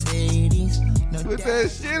Put that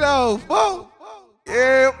shit on, folks.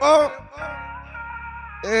 Yeah, folks.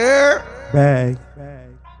 Yeah. Bag.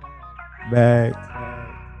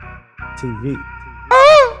 TV.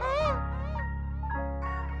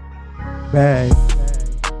 Bag.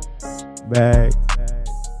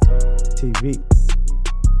 TV.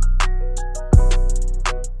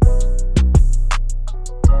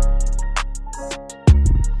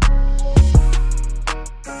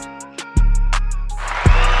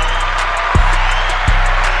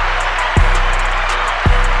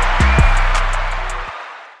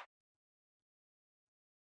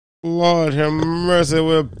 Lord have mercy,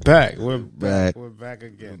 we're back. We're Back.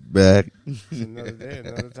 again. Back. It's another day,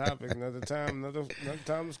 another topic, another time, another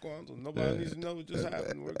time to squander. Nobody needs to know what just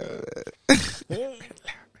happened. We're good. You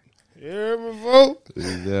hear me, folks?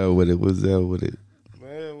 What's up with it? What's up with it?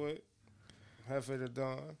 Man, what? Halfway to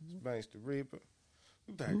dawn. It's Banks the Reaper.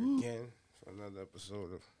 We're back again for another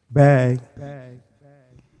episode of Bag.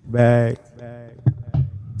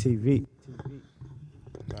 TV.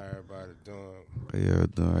 How Everybody Doing. How y'all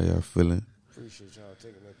doing? How y'all feeling? Appreciate y'all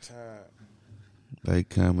taking the time. Like,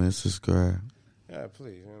 comment, subscribe. Yeah,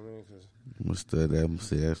 please. You know what I mean? Cause, I'm going to study that. I'm going to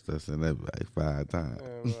say that stuff in that like 5 times.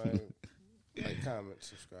 like, comment,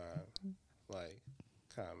 subscribe. Like,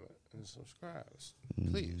 comment, and subscribe.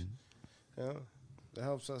 Please. You know? That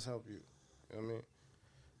helps us help you. You know what I mean?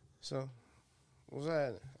 So, what's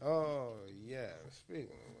that? Oh, yeah. Speaking of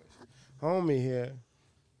which, homie here,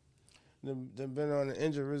 they've been on the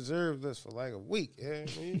injured reserve list for like a week. Yeah?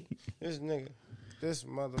 This nigga, this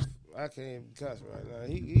mother, I can't even cuss right now.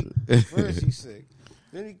 He first he's sick,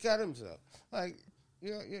 then he cut himself. Like,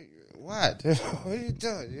 what? What are you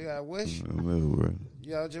doing? You got a wish? I don't know, bro.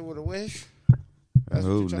 You out there with a wish? I That's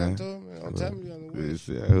what you hope trying not. to do, man. Don't tell me you on the wish.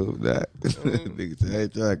 I hope not. Niggas say, I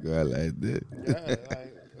ain't trying to go out like that. Yeah,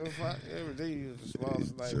 like, every day you use the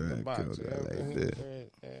smallest knife in the box. Try to go out like that.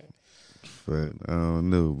 Yeah. But I don't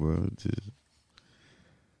know, bro. Just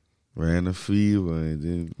ran a fever and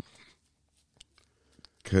then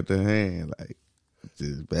cut the hand. Like,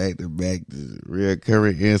 just back to back, just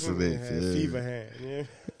reoccurring incidents. Yeah. Fever hand,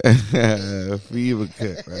 A fever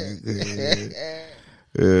cut, right?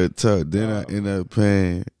 Tough. Then I ended up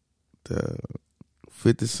paying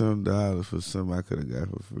 $50-something for something I could have got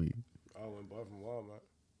for free. I went bought from Walmart.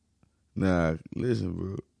 Nah, listen,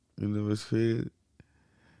 bro. You know what's crazy?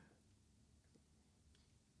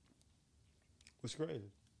 What's crazy?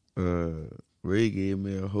 Ray gave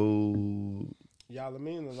me a whole... Y'all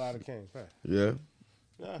mean a lot of came fast. Yeah.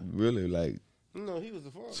 Yeah. Really, like... No, he was the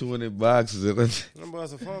pharmacist. 20 boxes. Remember, I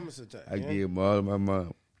was a pharmacist attack. I gave them all to my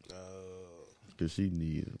mom. Oh. Because she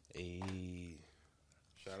needed them. Hey.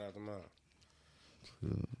 Shout out to mom.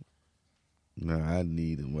 No, I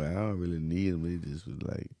need them. Well, I don't really need them. It just was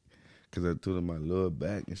like... Because I told them my lower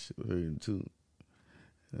back and shit was hurting too.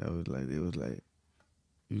 And I was like... They was like...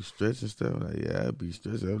 You stretching stuff? I'm like, yeah, I be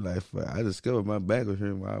stretching. I'm like, fuck. I discovered my back was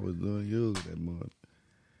hurting while I was doing yoga that morning.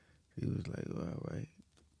 He was like, oh, all right.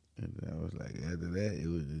 And I was like, after that, it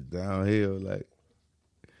was just downhill. Like,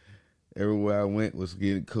 everywhere I went was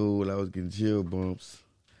getting cold. I was getting chill bumps.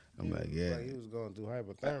 I'm like, yeah. Like he was going through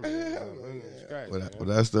hypothermia.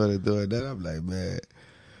 When I started doing that, I'm like, man.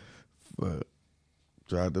 But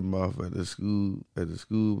dropped them off at the school, at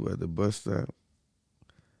the bus stop.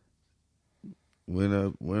 I went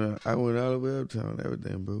all the way uptown,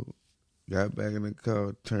 everything, bro. Got back in the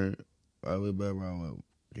car, turned all the way back around,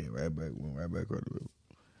 went right back across the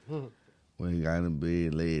river. When he got in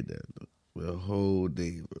bed, laid there the whole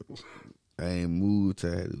day, bro. I ain't moved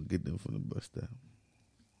till I had to get them from the bus stop.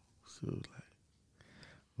 So it was like,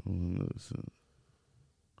 I don't know, son.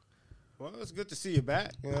 Well, it's good to see you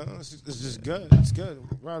back. You know, it's just good. It's good.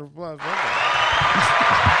 Round of applause.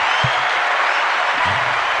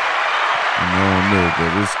 I don't know, but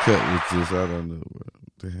this cut was just, I don't know, bro.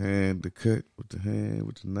 The cut with the hand,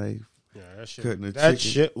 with the knife. Yeah, that shit. Cutting the that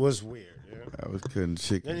chicken. shit was weird. Yeah. I was cutting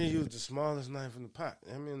chicken. Then you used the smallest knife in the pot.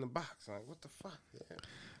 I mean, in the box. Like, what the fuck? Yeah.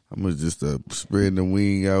 I'm just spreading the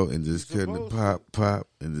wing out and just You're cutting the supposed pop,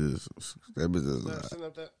 and just, that was just Like, like, sitting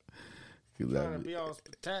up there, cause trying to be all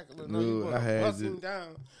spectacular. No, No, you I want to had bust to- him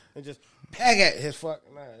down and just peg at his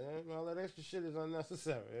fucking eye. Yeah? All that extra shit is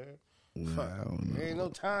unnecessary. Yeah? nah, I don't know. There ain't no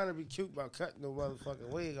time to be cute about cutting no motherfucking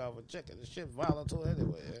wing off a chicken. This shit volatile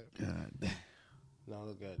anyway. Yeah? God damn. No,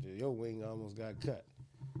 look at you. Your wing almost got cut.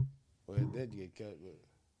 Well, it did get cut, but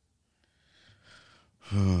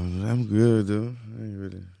I'm good though. I ain't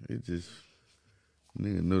really. It just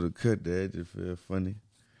nigga know the cut there. It just feel funny.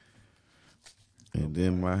 And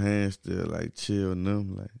then my hand still like chill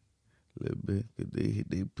numb, like A little bit. 'Cause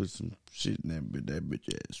they put some shit in that bitch. That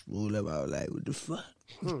bitch ass roll up. I was like, what the fuck?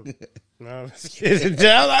 No, scared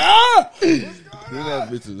down like, ah! Then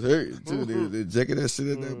that bitch was hurt too. They jacking that shit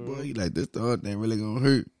at that boy. He like, this the only thing really gonna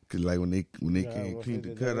hurt. 'Cause like when they can't clean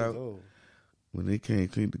the cutout. When they can't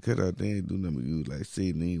clean the cutout, they ain't do nothing but use like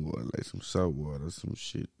saline water, like some salt water, some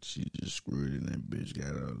shit. She just screwed it in that bitch,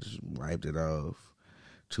 got it all, just wiped it off.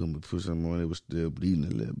 Told me to put something on it, was still bleeding a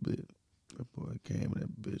little bit. That boy came and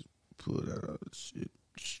that bitch pulled out all the shit.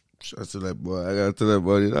 I said, that boy, I gotta tell that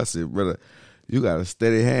boy, I said, brother, you got a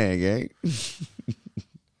steady hand, gang.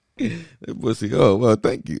 That boy said, oh, well,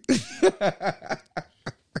 thank you.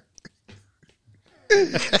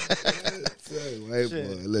 White Shit.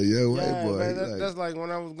 boy, look, young white Yeah, boy. man, that's like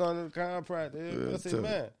when I was going to the chiropractor. I said,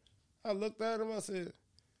 man, I looked at him, I said,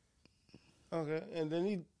 okay. And then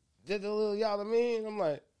he did the little y'all mean. I'm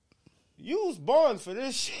like, you was born for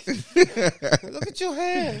this shit. Look at your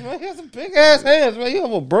hands, man. You got some big ass hands, man. You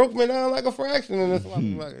almost broke me down like a fraction in this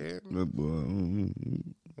one. Like, yeah. That boy.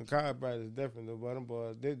 The chiropractor is different though, but them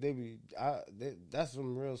boys, that's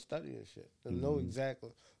some real study and shit. They know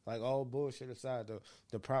exactly, like all bullshit aside,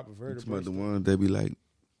 the proper vertebrae. But the ones that be like,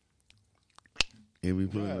 and be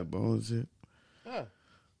putting the bones shit. Yeah.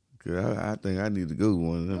 Cause I think I need to go to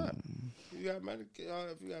one of them. You got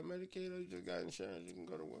Medicaid, if you got Medicaid or you just got insurance, you can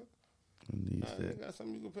go to work. I need that. You got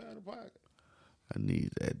something you can pay out of pocket. I need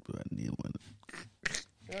that, but I need one.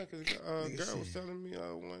 Yeah, because girl was telling me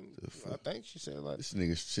one. I think she said like this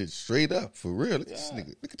nigga shit straight up for real. Look at this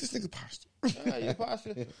nigga. Look at this nigga posture. Yeah, your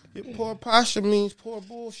posture. Your poor posture means poor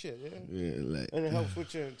bullshit. Yeah. Yeah, like And it helps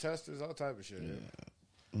with your intestines, all type of shit. Yeah.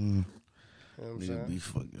 Mm. You know what I'm Nigga saying? be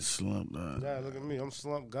fucking slumped on. Yeah, look at me. I'm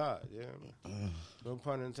slump God. Yeah. No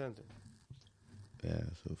pun intended. Yeah,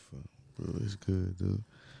 so far. Bro, it's good, dude.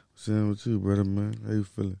 What's up with you, brother, man? How you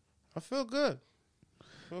feeling? I feel good.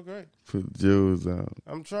 Feel great. Put Joe's out.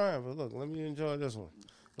 I'm trying, but look, let me enjoy this one.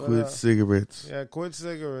 But, Quit cigarettes. Yeah, quit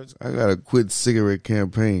cigarettes. I got a quit cigarette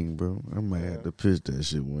campaign, bro. I might have to pitch that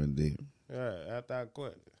shit one day. Yeah, after I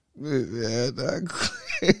quit. Yeah, after I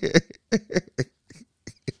quit.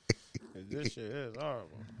 This shit is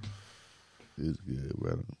horrible. It's good,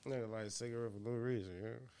 brother. Nigga like cigarette for no reason,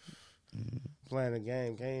 yeah. Playing a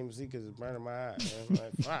game, see, because it's burning my eye. Yeah. I'm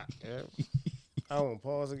like, fuck, yeah. I want to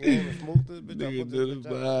pause the game and smoke this bitch. I Nigga put do this the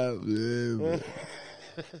bitch out. vibe, yeah,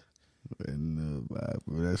 man. Vibe,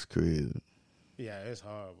 bro. That's crazy. Yeah, it's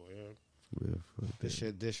horrible, yeah. Well, fuck This that.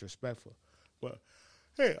 shit disrespectful. But,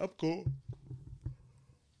 hey, I'm cool.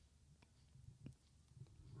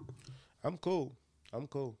 I'm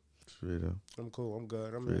cool. Straight up. I'm cool. I'm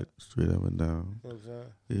good. I'm here. Straight up and down. You know what I'm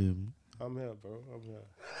saying? Yeah. I'm here, bro. I'm here.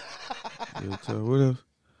 Yeah, so what else?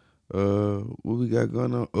 What we got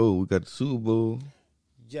going on? Oh, we got the Super Bowl.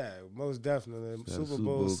 Yeah, most definitely. Got the Super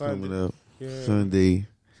Bowl Sunday. coming up. Yeah. Sunday.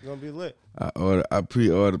 It's going to be lit. I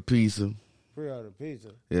pre-ordered pizza. Pre-order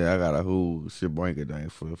pizza. Yeah, I got a whole shit blanket thing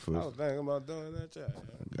for. I was thinking about doing that, yeah.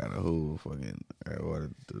 I got a whole fucking. I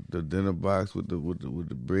ordered the dinner box with the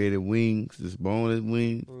breaded wings, this boneless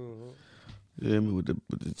wing. Mm-hmm. You hear me with the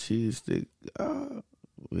cheese stick.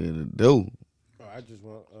 We in the dough. Oh, I just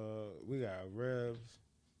want. We got ribs.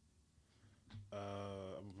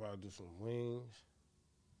 I'm about to do some wings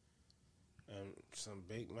and some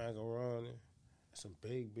baked macaroni, some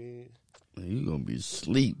baked beans. Man, you gonna be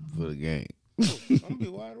asleep for the game. I'm gonna be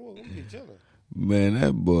wide awake. I'm gonna be chilling. Man,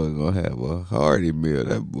 that boy gonna have a hearty meal.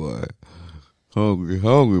 That boy hungry,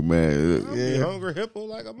 man. I'm be hungry hippo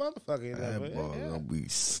like a motherfucker. That boy gonna be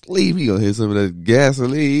asleep. He gonna hit some of that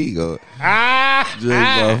gasoline. He gonna drink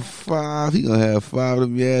about 5. He gonna have 5 of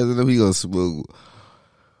them yas in him. He gonna smoke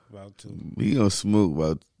about 2. He gonna smoke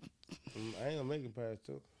about. I ain't gonna make it past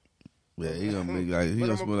 2. Yeah, he gonna make like he But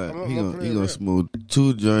gonna I'm smoke like gonna he gonna smoke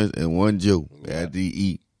 2 joints and 1 Joe after he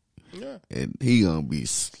eat, Yeah. and he gonna be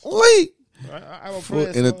asleep. I will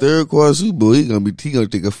pray In the third quarter Super Bowl, he gonna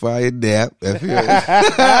take a fire nap. A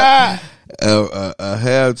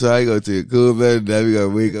halftime, he gonna take a cool bed nap. He gonna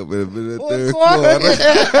wake up in the middle of the third quarter.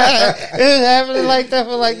 It's been happening like that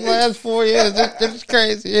for like the last 4 years. It's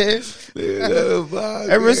crazy. Yeah.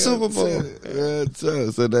 Every Super Bowl. Yeah,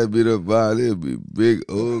 so that be the ball. It'll be big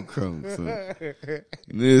old crumbs. And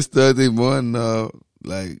then Thursday morning,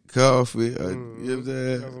 like coffee. You know what I'm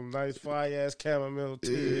saying? Some nice fire ass chamomile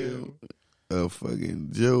tea. Yeah. A fucking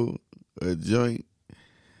Joe, a joint,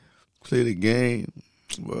 play the game.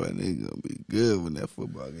 Boy, they gonna be good when that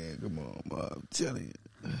football game. Come on, boy, I'm telling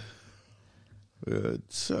you. Well,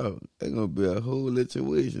 so they gonna be a whole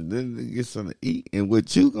situation. Then they get something to eat, and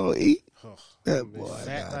what you gonna eat? That boy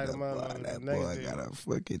got a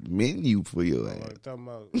fucking menu for your ass. Talking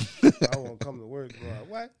about, I won't come to work.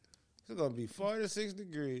 What? It's gonna be 46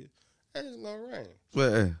 degrees, and it's gonna rain.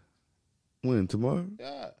 Well, when tomorrow?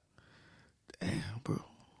 Yeah, Damn, bro.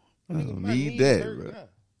 I Nigga, don't my need knees that, hurt bro. now.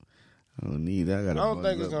 I don't need that. I don't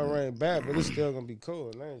think it's gonna rain bad, but it's still gonna be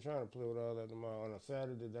cold. And I ain't trying to play with all that tomorrow on a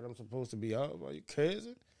Saturday that I'm supposed to be out. Are you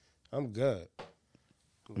crazy? I'm good.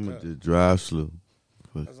 I'm gonna just drive slow.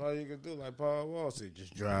 That's all you can do, like Paul Wall said.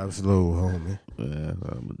 Just drive slow, homie. Yeah, that's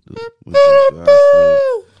what I'm gonna do. I'm gonna drive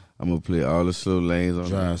slow. I'm gonna play all the slow lanes on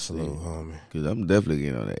Drive the slow, homie. Cause I'm definitely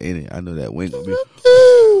getting on that. I know that wind.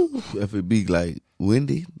 If it be like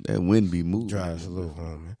windy, that wind be moving. Drive slow,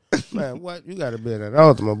 homie. Man, what? You gotta be in that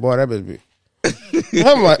Ultima, boy. That bitch be.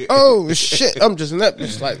 I'm like, oh shit! I'm just in that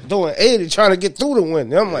bitch like doing 80, trying to get through the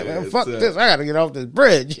wind. I'm like, man, fuck this! I gotta get off this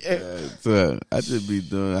bridge. So I just be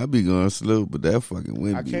doing. I be going slow, but that fucking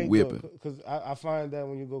wind I be can't whipping. because I find that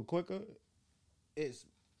when you go quicker, it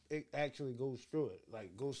actually goes through it.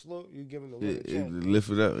 Like go slow, you giving the wind a It chance. lift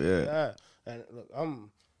it up, yeah. Yeah, and look,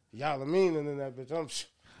 I'm Yalamin in that bitch. I'm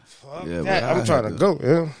fuck Yeah, that. but I I'm trying to had go.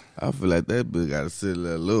 Yeah. I feel like that bitch got to sit a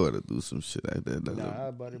little lower to do some shit like that.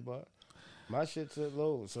 Nah, buddy, but my shit's at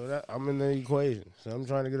low, so that I'm in the equation. So I'm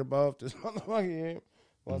trying to get above this motherfucker. Yeah.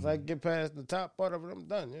 Once I get past the top part of it, I'm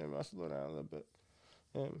done. Yeah, I slow down a little bit.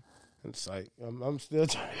 Yeah. It's like I'm still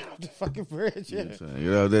trying to get off the fucking bridge. Yeah, You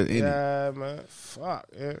know that. yeah, man. Fuck.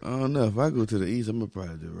 Yeah, I don't know if I go to the east, I'm gonna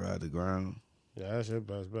probably just ride the ground. yeah, that's your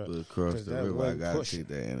best bet. But across 'Cause the that river, I wind gotta push. take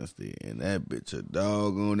that interstate, and that bitch a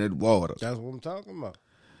dog on that water. That's what I'm talking about.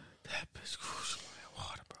 That bitch cruising on that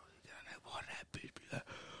water, bro. You got that water, that bitch be like,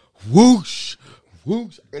 whoosh,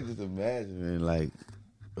 whoosh. I can just imagine in like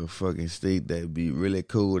a fucking state that be really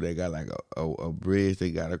cool. They got like a bridge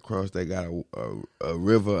they got across. They got a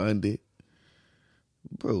river under it.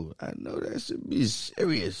 Bro, I know that should be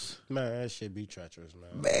serious. Man, that shit be treacherous,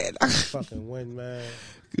 man. Man, Fucking wind, man.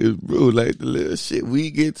 cause bro, like the little shit we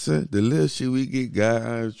get, son, God,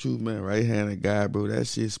 honest truth, man, right-handed guy, bro, that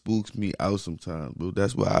shit spooks me out sometimes, bro.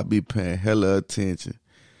 That's why I be paying hella attention.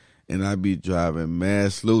 And I be driving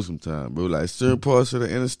mad slow sometimes, bro. Like certain parts of the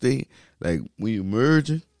interstate, like when you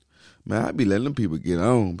merging, man, I be letting them people get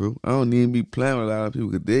on, bro. I don't even be playing with a lot of people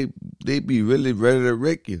because they be really ready to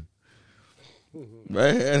wreck you.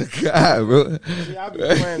 Right hand guy, bro. See, I be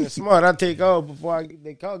playing it smart. I take off before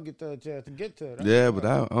they get the chance to get to it. Yeah, but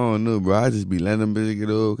I don't know, bro. I just be letting them bitches get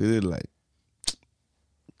over because it's like,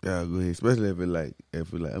 yeah, go ahead. Especially if it like,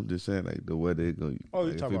 I'm just saying, like the weather is going. Oh,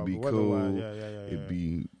 you like, talking if it about be the weather? cold, Yeah. it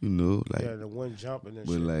be, you know, like. Yeah, the wind jumping and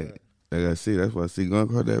But shit. like I said, that's why I see going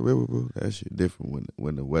across that river, bro. That shit different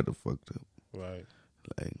when the weather fucked up. Right.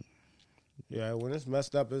 Like, Yeah, when it's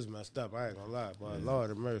messed up, it's messed up. I ain't gonna lie, but Lord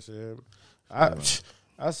have mercy. I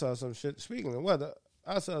saw some shit. Speaking of weather,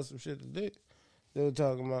 I saw some shit today. They were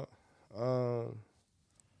talking about,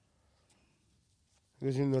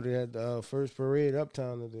 because you know they had the first parade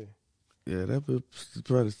uptown today. yeah, that bitch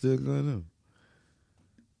probably still going on.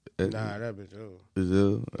 Nah, that bitch over. Is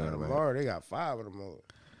it? Tomorrow they got 5 of them over.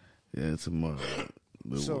 Yeah, tomorrow.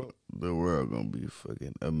 The world gonna be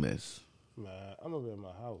fucking a mess. Man, I'm gonna be in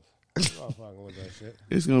my house. I'm not fucking with that shit.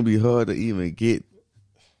 It's gonna be hard to even get.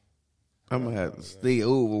 I'm gonna have to stay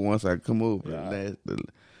over once I come over. Yeah.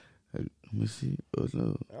 Let me see. Oh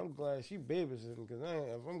no. I'm glad she babysitting because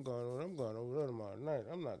if I'm going over there tomorrow night.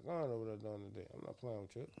 I'm not going over there during the day. I'm not playing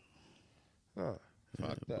with you. No,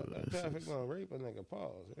 fuck that. Bro, That traffic gonna rape a nigga.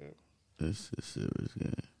 Pause. Yeah. This is serious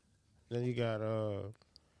game. Then you got the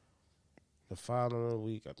following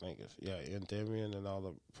week, I think it's Endymion and all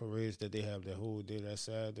the parades that they have that whole day that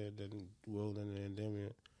Saturday, then Wilden and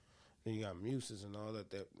Endymion. Then you got Muses and all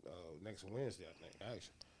that next Wednesday, I think,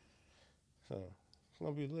 actually. So it's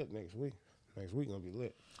gonna be lit next week. Next week gonna be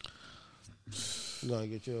lit. You gonna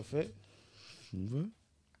get you a fit?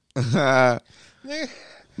 What?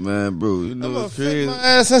 Man, bro, you know I'm gonna what's fit crazy? my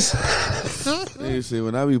asses. You see,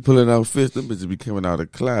 when I be pulling out fists, them bitches be coming out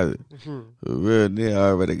of the closet. Real nigga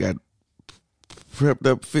already got prepped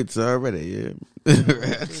up fits already,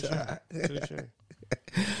 yeah.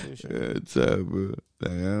 Touche, bro.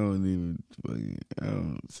 Like, I don't even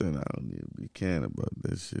be caring about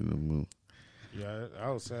that shit no more. Yeah, I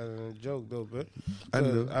was saying a joke though, but I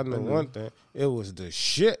know one thing. It was the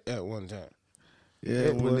shit at one time. Yeah,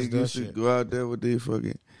 It when was niggas that used to shit. go out there with they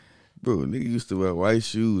fucking, bro, nigga used to wear white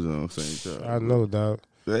shoes on same time. I know, dog.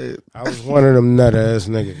 That, I was one of them nut ass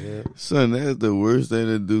niggas. Yeah. son, that's the worst thing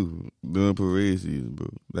to do during parade season, bro.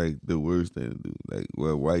 Like the worst thing to do. Like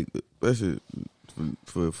wear white, especially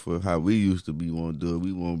for how we used to be. Want to do it.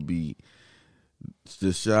 We won't be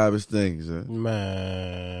the sharpest things, huh?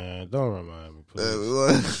 Man, don't remind me,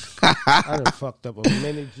 please. I done fucked up a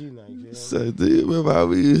many G nights. Yeah. So do you remember how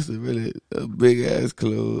we used to really a big ass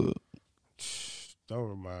club Don't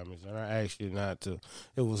remind me, son. I asked you not to.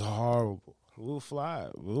 It was horrible. We'll fly.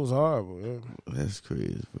 It was horrible. Yeah. That's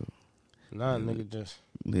crazy, bro. Nah, nigga, just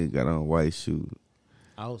Nigga got on white shoes.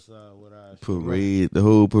 outside with our Parade, the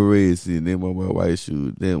whole parade scene. They want my white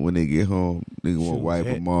shoes. Then when they get home, nigga want to Shoes wipe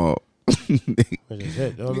hit. them off.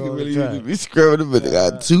 Nigga Really used to be scrubbing them, but they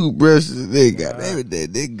got toothbrushes. They got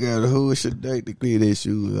everything. They got a whole shit to clean their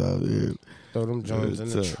shoes out there. Throw them joints in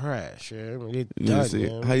the Tough. trash. Yeah, I mean, they You know what I'm done,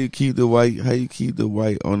 saying? man. How you keep the white? How you keep the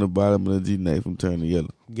white on the bottom of the G-knife from turning yellow?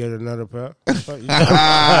 Get another pair.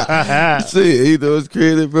 See, you know what's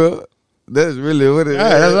crazy, bro? That's really what it is. Yeah,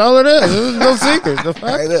 that's all it is. There's no secret. The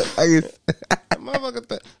fuck? I guess,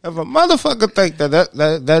 If a motherfucker think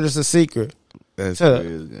that is a secret, that's Tough.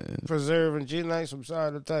 crazy, man. preserving G-Nights, I'm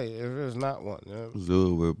sorry to tell you, if it's not one. You know? It's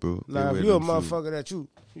over, bro. Now, They if wear you a them shoes. motherfucker that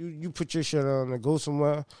you put your shit on and go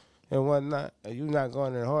somewhere and whatnot, and you not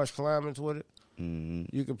going in harsh climates with it,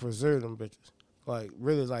 you can preserve them bitches. Like,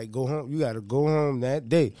 really, like, go home. You got to go home that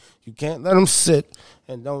day. You can't let them sit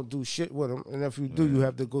and don't do shit with them. And if you do, you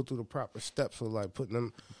have to go through the proper steps of, like, putting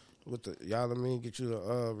them with the, y'all know what I mean, get you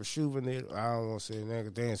the Rejuvenate. I don't want to say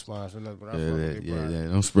nigga, they ain't sponsor nothing, but I fuck with their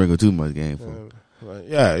brand. Don't sprinkle too much game for them. Like,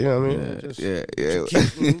 yeah, you know what I mean? Yeah, Just yeah.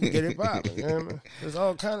 get it popping. You know what I mean? There's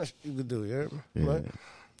all kind of shit you can do, you know what I mean? Yeah.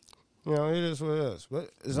 But, you know, it is what it is. But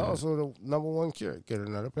it's also the number one cure. Get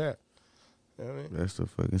another pair. You know what I mean? That's the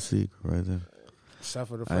fucking secret right there. Except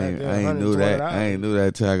for the I fact ain't, that I ain't knew that. $120. I ain't knew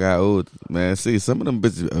that till I got old. Man, see, some of them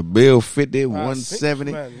bitches, a bill 50,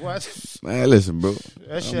 170. Man, what? Man, listen, bro.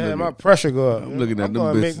 That shit I'm had my looking- pressure go up. I'm looking at I'm them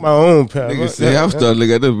gonna bitches. make my own pair. Nigga Look, say, yeah, I'm starting to look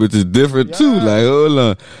at them bitches different too. Yeah. Like, hold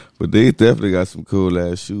on. But they definitely got some cool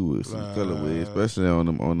ass shoes with some Nah. colorway, especially on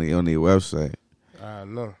them on their website. I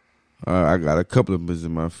know. I got a couple of bitches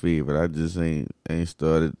in my feed, but I just ain't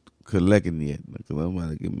started collecting yet. Cause I'm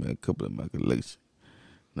gonna give me a couple in my collection.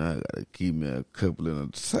 Now I gotta keep me a couple in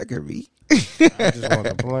a secondary. I just want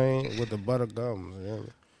the plain with the butter gums. You know?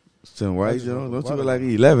 Some I white just Jones. want Don't the you look butter.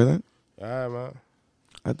 like 11, huh? All right, man.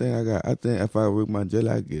 I think if I work my jelly,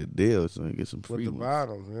 I get a deal or something, get some With free the ones.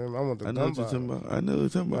 bottoms. You know? I want the I know gum what you're talking bottoms. about. I know what you're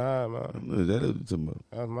talking about. All I right, man. know exactly what you're talking about.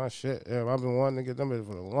 That's my shit. Yeah, I've been wanting to get them bitches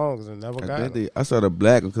for the longest and never got them. I saw the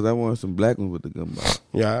black one because I wanted some black ones with the gum bottom.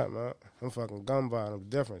 Yeah, man. I'm fucking gum bottoms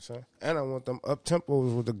different, son. And I want them up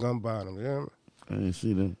tempos with the gum bottoms. You know? I didn't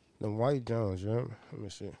see them. Them white Jones, you know? Let me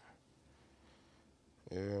see.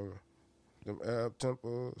 Yeah, them up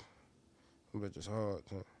tempos. Them bitches hard,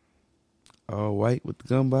 son. All white with the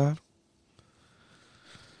gum bottom.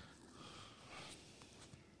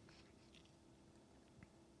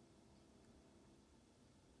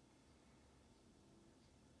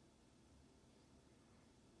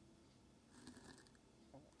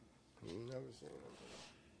 You never seen them.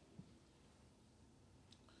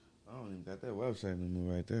 I don't even got that website no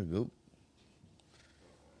more right there. Go.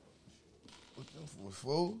 What them for?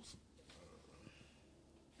 Foes?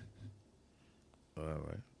 All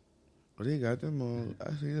right. Well, they got them on.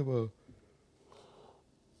 I see them on.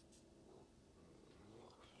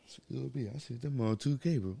 I see them on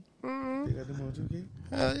 2K, bro. They got them on 2K?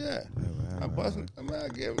 Hell yeah. All right. I bustin'. I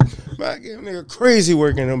might give nigga crazy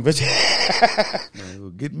work in them bitches. Man, well,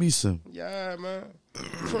 get me some. Yeah, man.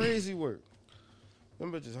 Crazy work.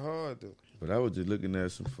 Them bitches hard, though. But I was just looking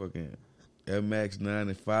at some fucking Air Max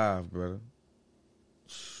 95, brother.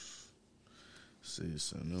 See,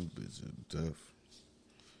 son, them bitches are tough.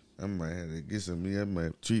 I might have to get some. I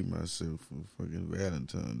might treat myself for fucking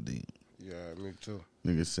Valentine's Day. Yeah, me too.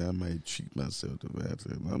 Nigga say I might treat myself to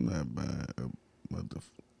Valentine's. I'm not buying a motherfucker.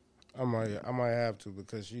 I might have to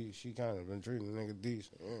because she kind of been treating the nigga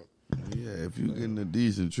decent. Yeah. Yeah, if you getting a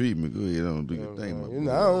decent treatment, go ahead on do your thing, my You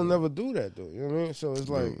know, boy. I don't never do that though. You know what I mean? So it's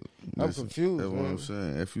like I'm Listen, confused. That's what man. I'm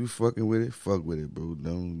saying. If you fucking with it, fuck with it, bro.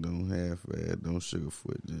 Don't half-ass, don't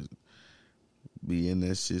sugarfoot. Just be in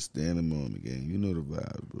that shit, stand the moment, gang. You know the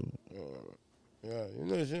vibes, bro. Yeah, you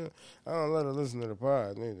know shit. I don't let her listen to the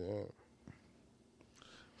pod neither. Yeah.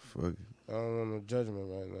 Fuck it. I don't want no judgment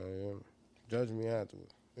right now. Yeah. Judge me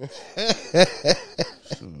afterwards.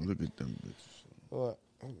 So, look at them bitches. What?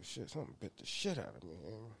 Oh shit! Something bit the shit out of me.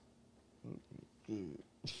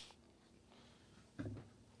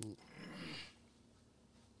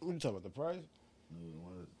 What you talking about? The price?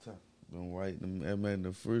 One at the top. Them white, them Air Max,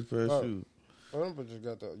 the first pair of Oh. shoes. Oh, them bitches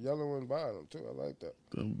got the yellow one bottom too. I like that.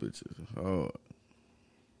 Them bitches are hard.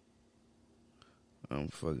 I'm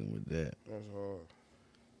fucking with that. That's hard.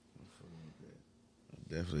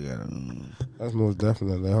 Definitely got a. That's most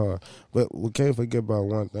definitely hard. But we can't forget about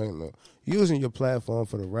one thing though. Using your platform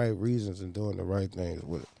for the right reasons and doing the right things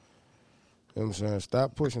with it. You know what I'm saying?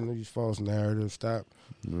 Stop pushing these false narratives. Stop.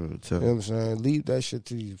 Real You tough. know what I'm saying? Leave that shit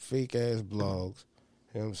to these fake ass blogs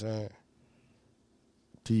You know what I'm saying?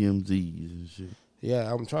 TMZs and shit.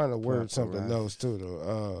 Yeah, I'm trying to word Paparazzi. something else too,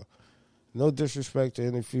 though. No disrespect to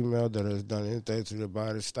any female that has done anything to their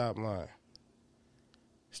body. Stop lying.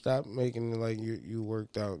 Stop making it like you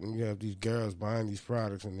worked out and you have these girls buying these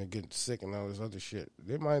products and they're getting sick and all this other shit.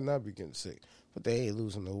 They might not be getting sick, but they ain't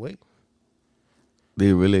losing no weight.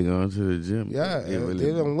 They really going to the gym. Yeah, they really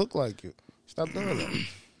they don't look like you. Stop doing that.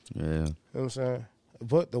 Yeah. You know what I'm saying?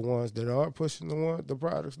 But the ones that are pushing the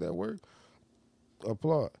products that work,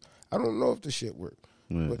 applaud. I don't know if the shit work,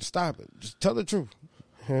 Yeah. but stop it. Just tell the truth.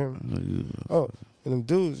 You hear me? I know you- Oh, and them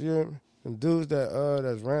dudes, you hear me? Them dudes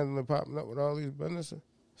that's randomly popping up with all these businesses,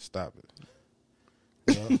 stop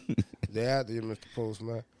it. You know? They after you, Mr.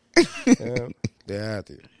 Postman. You know? They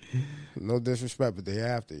after you. No disrespect, but they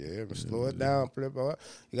after you. You hear me? Slow it down, flip out.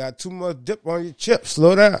 You got too much dip on your chip.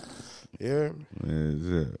 Slow down. You hear me? Yeah,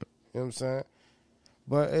 You know what I'm saying?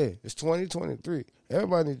 But hey, it's 2023.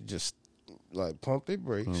 Everybody need to just like pump their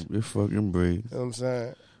brakes. Pump your fucking brakes. You know what I'm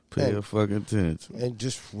saying? Pay And- your fucking attention. And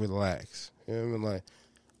just relax. You know what I mean? Like,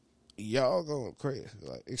 y'all going crazy.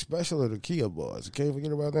 Like, especially the Kia boys. Can't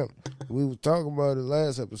forget about them. We were talking about it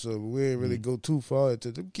last episode, but we didn't really go too far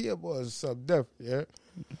into the Kia boys is something different, yeah?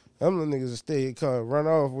 Them little niggas that stay in your car and run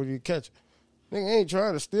off when you catch it. Nigga ain't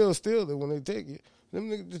trying to steal it when they take you. Them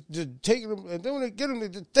niggas just taking them, and then when they get them, they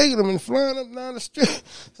just taking them and flying up down the street.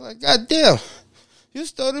 It's like, goddamn, you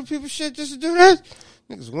stole them people's shit just to do that?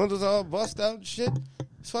 Niggas' windows all bust out and shit.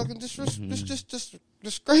 It's fucking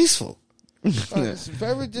disgraceful. It's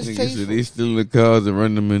very Niggas distasteful. said they steal the cars and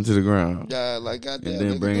run them into the ground. Yeah, like goddamn. And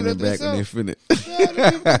then bring them back when they finish. Yeah,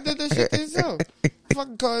 the people did that shit themselves.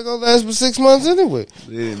 Fucking car ain't gonna last for 6 months anyway.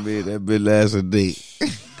 They didn't made that bitch last a day.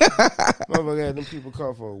 Motherfucker had them people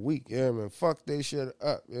car for a week. Yeah, man. Fuck they shit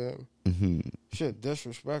up. Yeah, shit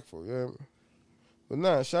disrespectful. Yeah. But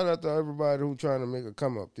nah, shout out to everybody who trying to make a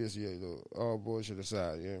come up this year, though. All bullshit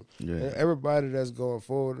aside, yeah. And everybody that's going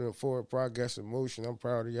forward and forward progress and motion, I'm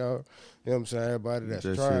proud of y'all. You know what I'm saying? Everybody that's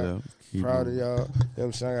trying, proud of y'all. You know what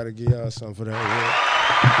I'm saying? I gotta give y'all something for that,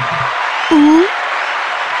 yeah. You know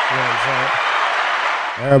what I'm saying?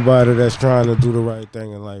 Everybody that's trying to do the right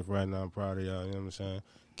thing in life right now, I'm proud of y'all. You know what I'm saying?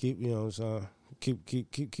 Keep, you know what I'm saying?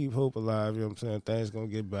 Keep hope alive. You know what I'm saying? Things gonna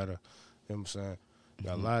get better. You know what I'm saying?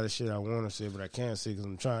 Got a lot of shit I want to say, but I can't say because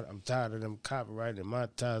I'm tired of them copyrighting and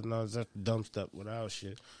monetizing and all this dumb stuff without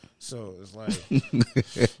shit. So it's like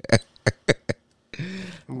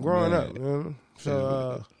I'm growing up, you know?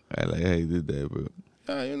 So I like how you did that, bro.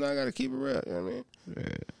 yeah, you know I gotta keep it real, you know what I mean?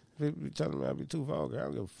 Yeah. People be telling me I be too vulgar. I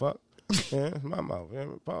don't give a fuck. Yeah, it's my mouth, you know what I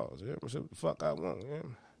mean? Pause. You know what I mean? The fuck I want, you know?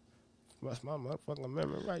 That's my motherfucking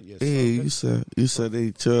amendment right, yes. Hey, you said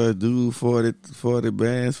they charge dude 40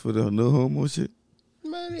 bands for the no homo shit?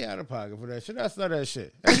 Man, he out of pocket for that shit. That's not that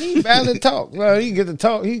shit. And he barely talk. Well, he get to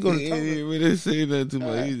talk. He go to talk. He didn't really say nothing too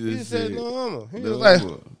much. He just said said no homo. He no was like,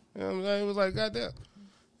 homo. you know what I'm saying? He was like, goddamn.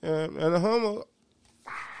 And the homo,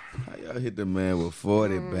 How y'all hit the man with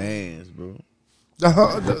 40 bands, bro?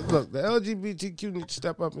 look, the LGBTQ need to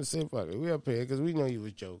step up and say, fuck it. We up here because we know you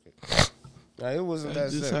was joking. Now, it wasn't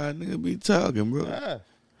That's that just serious. how a nigga be talking, bro. Ah,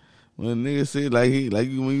 When a nigga say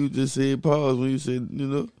when you just said pause, when you said, you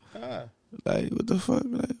know, ah. like what the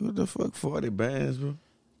fuck, 40 bands, bro?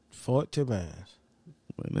 40 bands.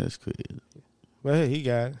 Man, that's crazy. But hey, he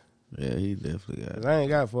got it. Yeah, he definitely got 'Cause it. I ain't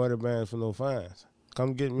got 40 bands for no fines.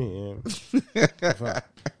 Come get me, you know?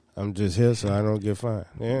 I'm just here so I don't get fined.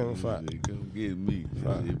 Yeah, I'm fine. They come get me.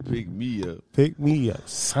 They pick me up. Pick me up.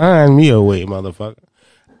 Sign me away, motherfucker.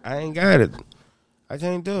 I ain't got it. I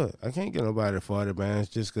can't do it. I can't get nobody 40 bands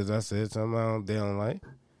just because I said something they don't like.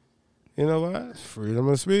 You know what? It's freedom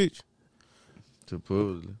of speech.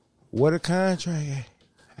 Supposedly. What a contract at?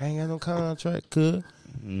 I ain't got no contract, cuz.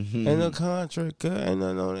 Ain't no contract, cuz. Ain't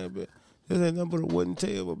nothing on that, bitch. This ain't nothing but a wooden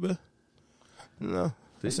table, bitch. No.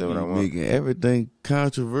 They That's what I be want. making everything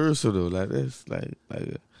controversial though. Like that's like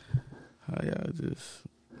how y'all just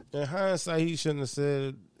In hindsight, he shouldn't have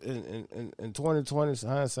said in 2020.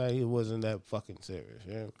 Hindsight, he wasn't that fucking serious.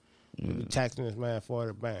 Yeah, he be taxing this man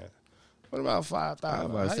 40 bands. What about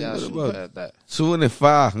 5,000? How y'all shoot past that?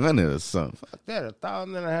 2,500 or something. Fuck that,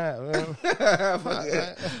 1,500.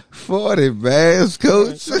 Man. 40 bands,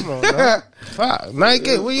 coach. Come on, man. Fuck,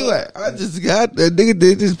 Nike, where you at? I just got that nigga.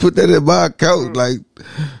 They just put that in my account like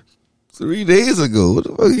 3 days ago. What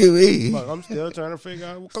the fuck you mean? Fuck, I'm still trying to figure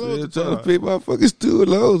out what clothes Still to trying to put pay my fucking student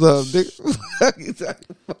loans off, nigga. on.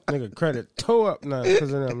 Nigga, credit tore up now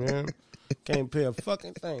because of them, man. Can't pay a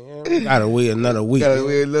fucking thing, man. Gotta wait another week. Gotta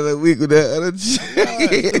wait another week with that other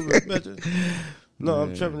shit. Stupid bitches. No, Man.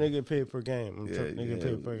 I'm tripping. They get paid per game. I'm Yeah, tripping. They get yeah.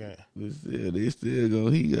 paid per game. But still, they still go.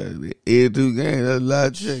 He got 82 games. That's a lot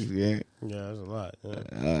of checks, gang. Yeah, that's a lot. Yeah.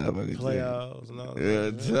 Fucking Playoffs and all that.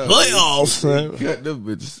 Yeah, Yeah. Playoffs. man. Cut them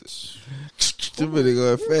bitches. Them bitches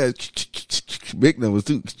going fast. Big numbers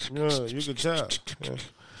too. Yeah, you can tell. Yeah.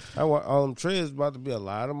 I want all them trades about to be a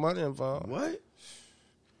lot of money involved. What?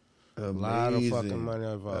 A lot of fucking money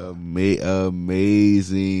involved.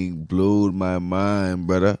 Amazing. Blew my mind,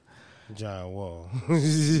 brother. John Wall. Who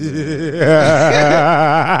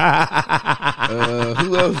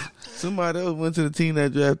else? Somebody else went to the team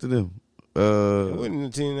that drafted him. It wasn't the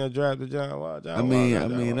team that drafted John Wall. I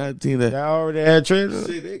mean, not the team that. Y'all already had traded him?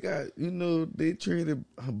 See, they got, they traded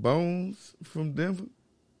Bones from Denver.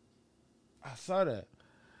 I saw that.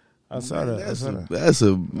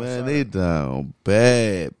 Man, they down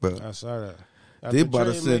bad, bro. I saw that. They about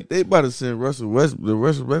to send Russell Westbrook. The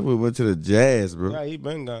Russell Westbrook went to the Jazz, bro. Yeah, he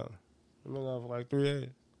been gone. He been gone for like 3 days.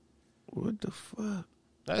 What the fuck?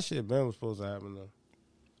 That shit been was supposed to happen though.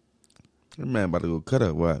 That man about to go cut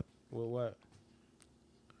up. What? With what?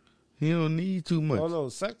 He don't need too much. Oh no,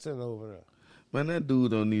 Sexton over there. Man, that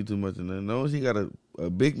dude don't need too much. And as long as he got a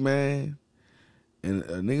big man and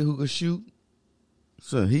a nigga who can shoot,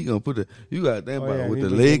 son, he gonna put you got to think about with the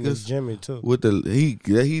Lakers. Jimmy too. With he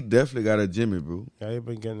definitely got a Jimmy, bro. Yeah, he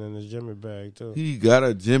been getting in his Jimmy bag too. He got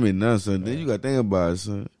a Jimmy now, son. Then you got to think about it,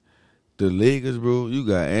 son. The Lakers, bro. You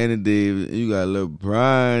got Anthony Davis. You got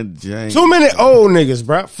LeBron James. Too many old niggas,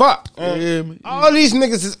 bro. Fuck. Yeah, all these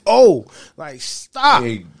niggas is old. Like, stop.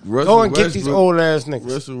 Hey, Go and get these old ass niggas.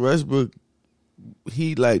 Russell Westbrook,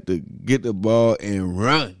 he like to get the ball and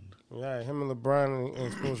run. Yeah, him and LeBron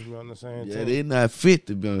ain't supposed to be on the same team. Yeah, they not fit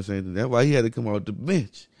to be on the same team. That's why he had to come off the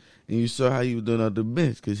bench. And you saw how he was doing off the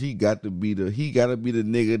bench because he got to be the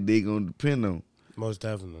nigga they gonna depend on. Most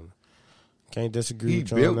definitely. Can't disagree He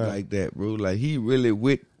with you built on that. like that, bro. Like he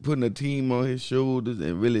really putting a team on his shoulders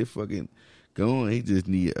and really fucking going. He just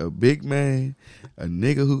need a big man, a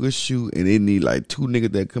nigga who can shoot, and they need like 2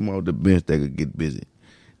 niggas that come off the bench that could get busy.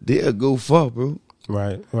 They'll go far, bro.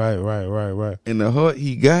 Right. And the heart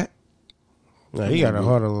he got. Now, he got a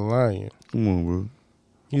heart of a lion. Come on, bro.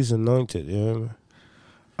 He's anointed, you know what I mean?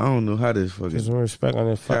 I don't know how this fucking Get some respect on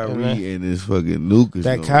this fucking Kyrie man. and this fucking Lucas.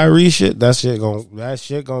 That Kyrie shit, that shit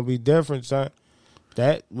gonna be different, son.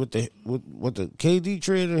 That with the KD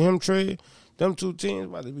trade and him trade, them 2 teams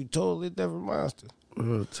about to be totally different monsters.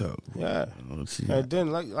 Real talk. Yeah. See And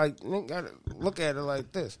then like nigga gotta look at it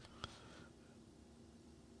like this.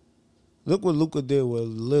 Look what Luka did with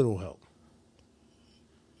little help.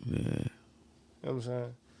 Yeah. You know what I'm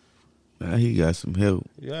saying? Now he got some help.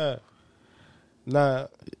 Yeah. Nah,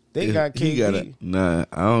 they got KD.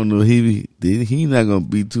 I don't know. He not gonna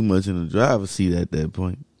be too much in the driver's seat at that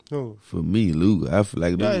point. Who? For me, Luka, I feel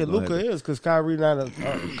like Luka is because Kyrie's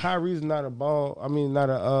not a ball. I mean, not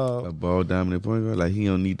a ball dominant point guard. Like he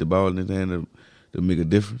don't need the ball in his hand to make a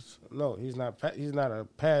difference. No, he's not. He's not a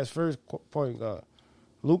pass first point guard.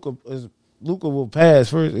 Luka will pass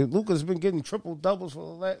first. Luka's been getting triple doubles for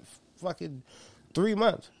the last fucking 3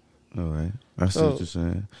 months. All right, I see what you're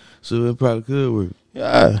saying. So it probably could work.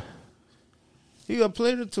 Yeah, he got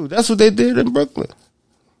played it too. That's what they did in Brooklyn.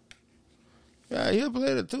 Yeah, he'll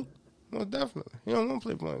play it too. Most definitely. He don't want to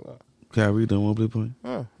play point guard. Kyrie don't want to play point. He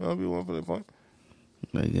don't want to play point.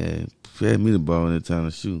 Like, yeah, fed me the ball in the time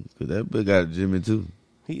to shoot. Cause that bitch got a Jimmy too.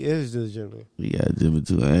 He is the Jimmy. He got a Jimmy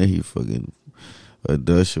too, and he fucking a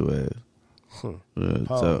dust your ass.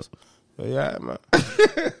 Tough. But yeah, man.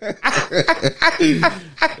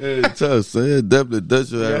 Tough, son. Definitely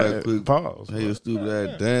dust your ass right quick. Pause. Hey, your stupid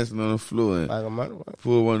ass dancing on the floor and Like a motherfucker.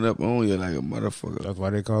 pull one up on you like a motherfucker. That's why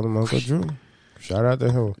they call him Uncle Drew. Shout out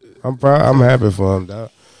to him. I'm proud. I'm happy for him,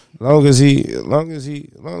 dog. Long as he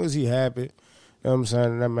happy, you know what I'm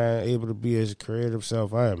saying, that man able to be his creative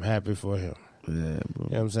self, I am happy for him. Yeah, bro. You know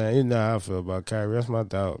what I'm saying? You know how I feel about Kyrie. That's my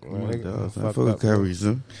dog. Man. My They dog, fucked I fuck up, with Kyrie,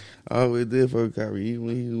 son. I always did fuck with Kyrie, even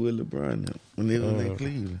when he was with LeBron now. When they was in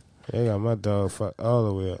Cleveland. They got my dog fucked all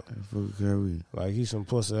the way up. I fuck with Kyrie. Like he's some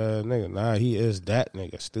pussy ass nigga. Nah, he is that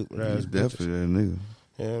nigga. Stupid ass He's bitches. definitely that nigga.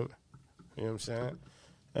 You know what I'm saying?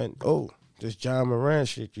 And this John Moran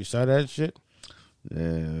shit. You saw that shit?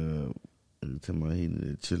 Yeah, every time he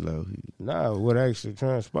needed to chill out. Nah, what actually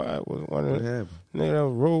transpired was one of What the happened? nigga that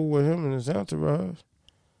rolled with him in his entourage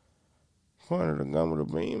pointed a gun with a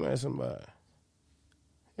beam at somebody.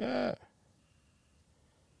 Yeah.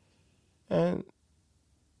 And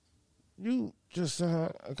you just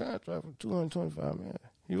signed a contract for $225 million.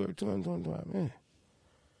 You work $225 million.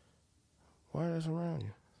 Why that's around you?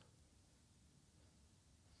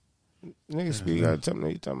 Nigga, you gotta tell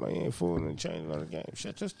me you talking about you ain't fooling and changing on the game.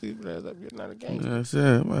 Shut your stupid ass up. You're not a gangster. You know what I'm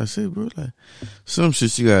saying? I say, bro, like, some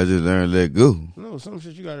shit you gotta just learn to let go. No, some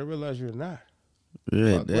shit you gotta realize you're not.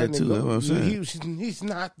 Yeah, Fuck, that too. That's what I'm saying. He's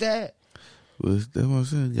not that. Well, that's what I'm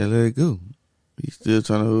saying. You gotta let it go. He's still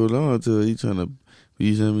trying to hold on to it. He trying to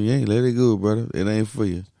be something he ain't. Let it go, brother. It ain't for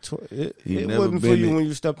you. It wasn't for you when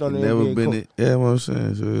you stepped on the never NBA been court. it. Yeah, what I'm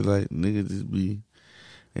saying. So it's like, nigga just be,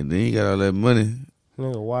 and then he got all that money.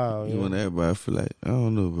 Nigga, wow. You want everybody to feel like, I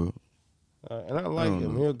don't know, bro. And I like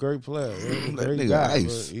him. He's a great player. He's a That great nigga guy.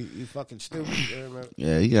 ice. But he fucking stupid. Yeah, man.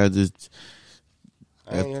 Yeah, he got just.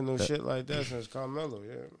 I ain't had no shit like that since Carmelo.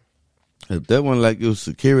 Yeah. If that one like your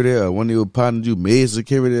security or one of your partners you made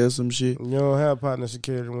security or some shit. You don't have partner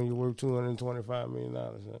security when you work $225 million.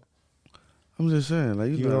 Huh? I'm just saying,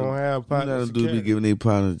 like You don't have partner dudes security. be giving their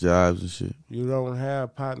partners jobs and shit. You don't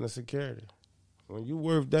have partner security. When you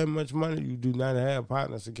worth that much money, you do not have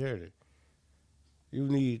partner security. You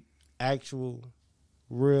need actual,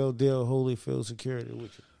 real deal Holyfield security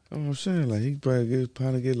with you. I'm saying, like, he probably get his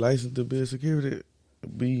partner get licensed to be a security.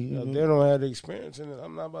 They don't have the experience in it.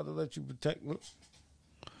 I'm not about to let you protect me.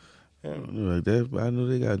 Yeah. Like that, but I know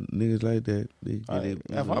they got niggas like that.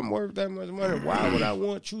 If I'm worth that much money, why would I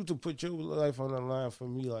want you to put your life on the line for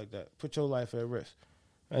me like that? Put your life at risk,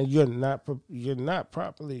 and you're not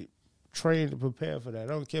properly trained to prepare for that. I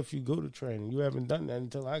don't care if you go to training. You haven't done that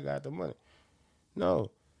until I got the money. No,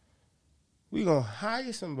 we gonna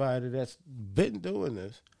hire somebody that's been doing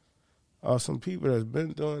this, or some people that's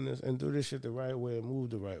been doing this and do this shit the right way and move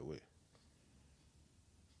the right way.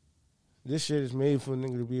 This shit is made for a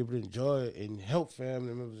nigga to be able to enjoy it and help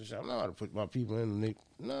family members and shit. I'm not going to put my people in the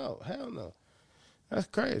no, hell no. That's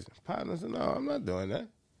crazy. Partners, no, I'm not doing that.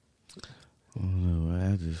 I don't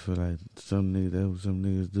know. I just feel like some niggas, that's what some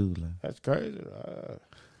niggas do. Like that's crazy.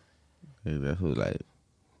 that's what like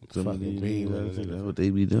some of these niggas, that's niggas. what they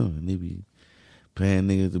be doing. They be paying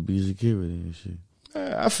niggas to be security and shit.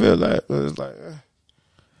 I feel like it's like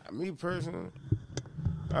me personally,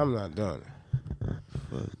 I'm not doing it.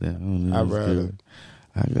 Fuck that. I don't need I'd no rather. security.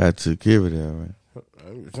 I got security, all right.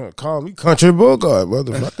 You trying to call me Country Bogart,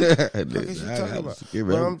 motherfucker. What Listen, is you I talking got about?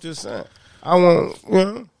 security. But I'm just saying, I want,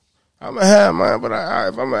 I'm gonna have mine, but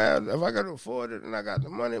if I got to afford it and I got the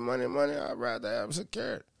money, I'd rather have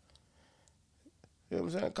security. You know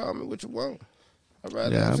what I'm saying? Call me what you want. I'd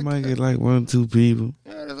rather have I security. might get like 1 or 2 people.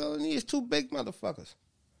 Yeah, that's all it needs. 2 big motherfuckers.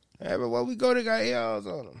 Everywhere we go, they got ARs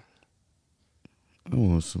on them. I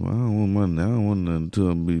want some. I don't want money. I don't want nothing to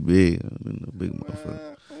them be big. No big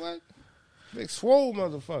motherfucker. What? Big swole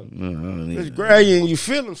motherfucker. No, I don't need Just that. grab you and you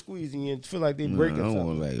feel them squeezing you and feel like they No, I breaking don't something.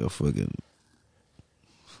 want like a fucking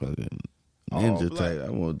All ninja black. type. I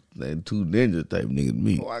want like 2 ninja type niggas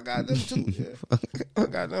me. Oh, I got them too. Yeah. I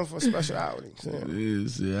got them for special outings. Yeah. Yeah,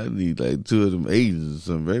 see, I need like 2 of them agents or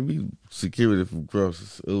something. Maybe security from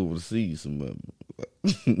across over the seas. Some of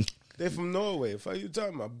them. They from Norway. What are you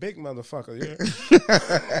talking about? Big motherfucker, yeah.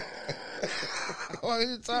 What are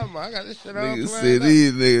you talking about? I got this shit all Niggas planned said out.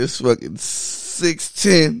 these niggas fucking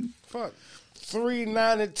 6'10". Fuck.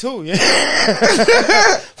 392,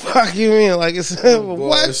 yeah. Fuck you mean? Like it's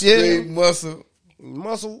what? Straight Yeah. muscle.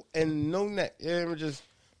 Muscle and no neck. Yeah, just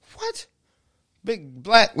what? Big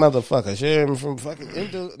black motherfuckers. Yeah, from fucking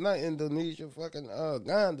not Indonesia, fucking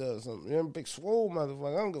Uganda or something. Yeah, big swole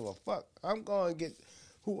motherfucker. I don't give a fuck. I'm going to get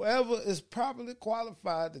whoever is properly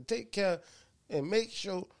qualified to take care and make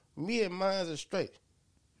sure me and mine are straight.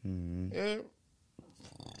 Mm-hmm. Yeah.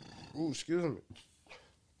 Ooh, excuse me.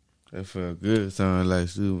 That felt good. Sounded like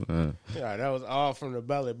soup. Yeah, that was all from the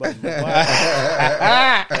belly button.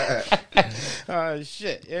 Oh,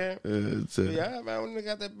 shit, yeah. Yeah, man, when they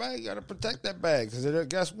got that bag, you got to protect that bag. Because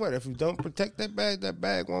guess what? If you don't protect that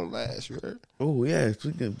bag won't last, you heard? Oh, yeah.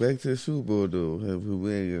 Speaking back to the Super Bowl, though.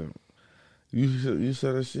 You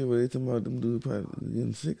saw that shit where they talking about them dudes probably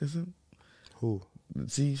getting sick or something? Who? The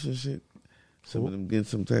Chiefs and shit? Some of them getting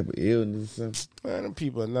some type of illness or something? Man, them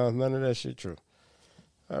people announce none of that shit true.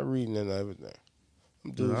 I'm reading it and everything.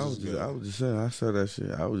 No, I was just saying, I saw that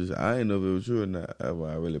shit. I didn't know if it was true or not. That's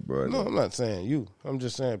why I really brought it No, up. I'm not saying you. I'm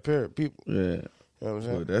just saying period people. Yeah. You know what I'm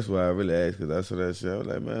saying? But that's why I really asked, because I saw that shit. I was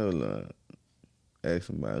like, man, hold on. Ask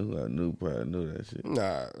somebody who I knew probably knew that shit.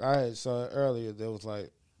 Nah, I saw it earlier. There was like,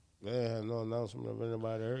 they had no announcement of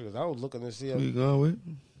anybody heard. Because I was looking to see Who you going with?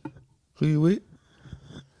 Who you with?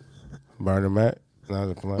 Bernie Mac.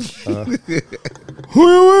 Nah, come on. Who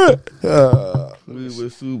you with? Who you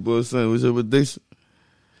with Super Bowl Sunday? What's your prediction?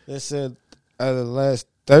 They said out of the last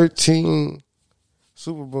 13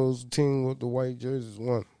 Super Bowls, the team with the white jerseys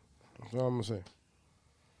won. That's all I'm going to say.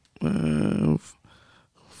 Man,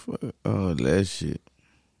 all that shit.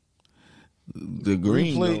 The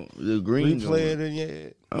green. Replay it in your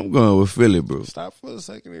head. I'm going with Philly, bro. Stop for a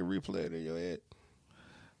second and replay it in your head.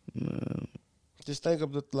 Nah, Just think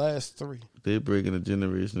of the last three. they breaking a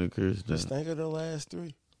generational curse down. Just think of the last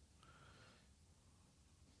three.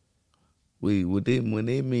 Wait, when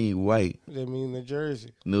they mean white? They mean the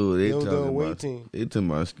jersey. No, they They'll do a talking away about team. they talking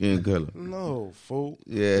about skin color. No, fool.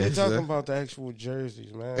 Yeah, They're talking son. about the actual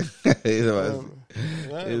jerseys, man. It's about,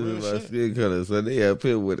 Yeah, it's real about shit. skin color, so they up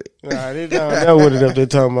here with it. Nah, they down there with it if they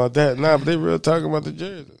talking about that. Nah, but they real talking about the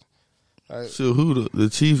jerseys. Like, So who the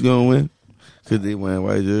Chiefs gonna win? Cause they wearing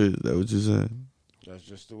white jerseys. That what you saying? that's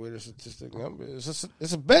just the way the statistic number is.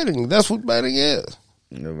 It's a betting. That's what betting is.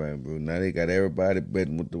 All right, bro. Now they got everybody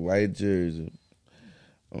betting with the white jersey.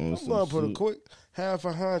 I'm gonna put a quick half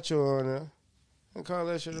a honcho on there and call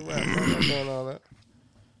that shit a wrap. I'm not doing all that.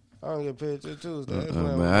 I don't get paid till Tuesday.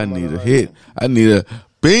 Man, I need a hit. I need a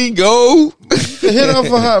bingo. You can hit off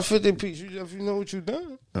a hot 50 piece. If you know what you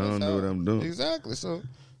done. I don't know what I'm doing. Exactly. So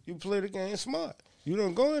you play the game smart. You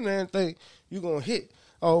don't go in there and think you gonna hit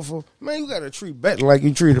off of, man, you gotta treat betting like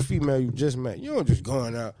you treat a female you just met. You don't just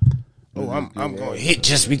going out. Oh, I'm gonna hit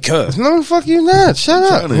just because. No, the fuck you not. Shut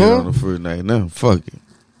up. I'm trying to hit on the first night now. Fuck it.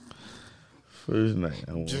 First night.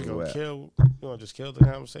 I Just want gonna to kill. You gonna just kill the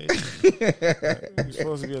conversation? You're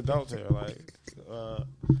supposed to be adults here, like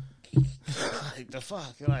the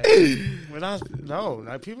fuck, like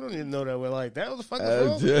like people don't even know that we're like that. What the fuck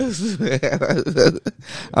is wrong?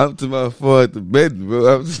 I'm to my fault the betting,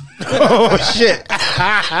 bro. Oh shit!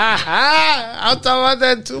 I'm talking about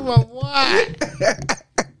that too, my boy.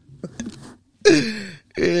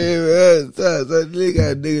 Yeah, man. So they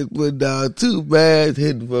got niggas putting down 2 bags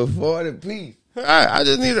hitting for 40 piece. All right, I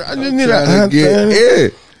just need a Trying to 130.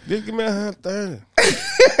 get Just give me a 130.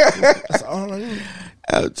 That's all I need.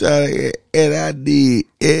 I'm trying to get, and I need,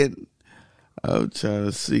 and I'm trying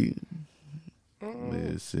to see.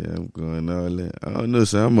 Let's see, I'm going all in. I don't know,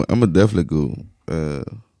 so I'm a definitely go to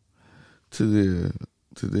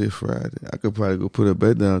the Friday. I could probably go put a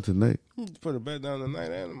bet down tonight. Put a bet down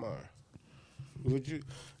tonight and tomorrow. Would you?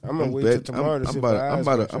 I'm gonna wait till tomorrow to see if I'm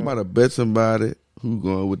about to bet somebody who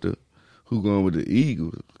going with the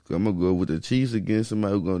Eagles. I'm gonna go with the Chiefs against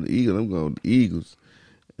somebody who going with the Eagles. I'm going with the Eagles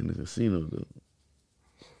in the casino though.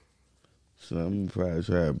 So I'm gonna probably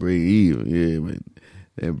try to break even. Yeah, man.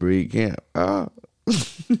 That break camp.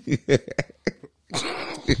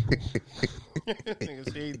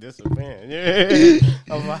 Niggas see this man. Yeah,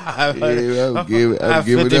 I'm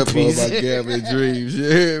giving up on my gambling dreams.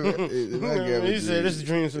 Yeah, he said this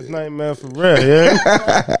dreams was nightmare for real. Yeah,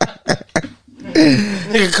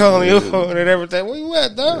 nigga calling your phone and everything. Where you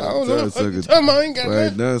at, dog? I don't know. What you talking about? I ain't got right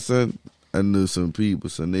nothing. now, son. I know some people,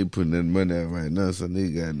 son. They putting that money out right now, son.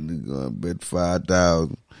 They going to bet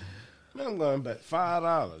 5,000. Man, I'm going to bet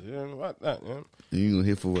 $5. You know what that? Yeah. You gonna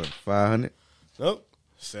hit for what? 500? Nope,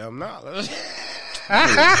 $7. Yeah.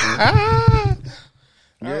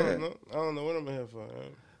 I don't know what I'm here for.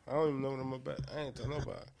 Man. I don't even know what I'm gonna bet. I ain't tell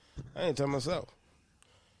nobody. I ain't tell myself.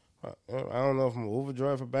 I don't know if I'm gonna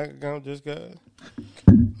overdrive for bank account just cause.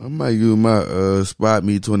 I might use my spot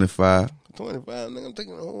me 25. 25, nigga, I'm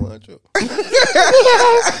taking a whole bunch of.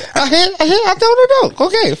 I don't know.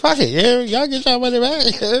 Okay, fuck it. Yeah, y'all get your money back.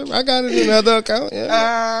 Yeah, I got it in another account. Yeah.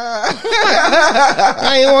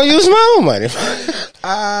 I ain't want to use my own money.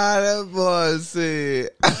 That boy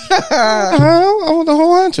said. I want the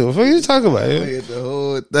whole honcho. What are you talking about? I get the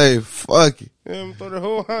whole thing. Fuck it. Yeah, I'm throw the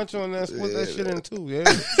whole honcho on that, split that shit in two. Yeah.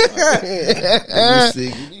 Let me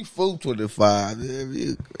see. Give me 425.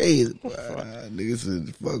 You crazy, boy. Nigga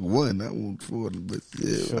said, fuck one. I want 40, but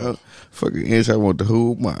yeah, sure. Fucking inch. I want the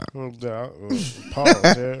whole mile.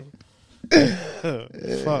 Pause, yeah.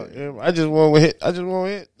 Fuck, yeah. I just want to hit. That's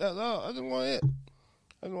all. I just want to hit.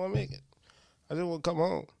 I just want to make it. I just want to come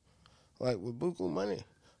home, like with buku money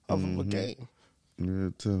off of a game.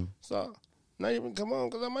 Yeah, too. So not even come home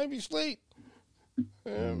because I might be asleep.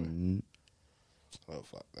 Yeah. Oh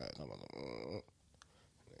fuck that!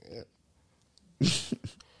 Yeah.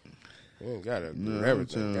 You ain't gotta do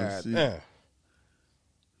everything. God damn.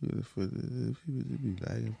 People be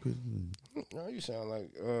liking pictures. No, you sound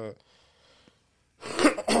like an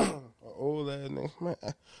old ass nigga. Man,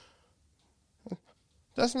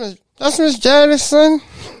 that's Miss Janice, son.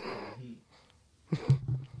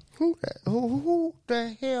 Who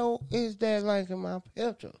the hell is that liking my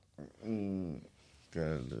picture? Got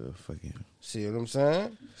a little fucking. See what I'm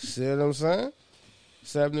saying?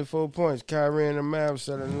 74 points. Kyrie and the Mavs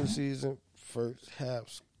set a new season first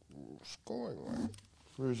half scoring record.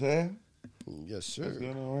 First half? Yes, sir. What's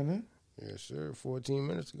going on right now? Yes, sir. 14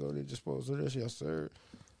 minutes ago, they disposed of this. Yes, sir.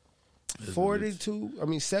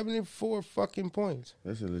 74 fucking points.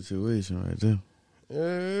 That's a situation right there.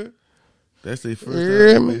 Yeah. That's their first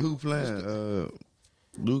Yeah, time. man. Wait, who playing?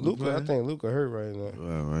 Luka Luka, I playing? think Luka hurt right now.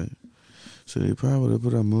 All right. So they probably would have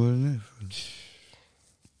put out more than that.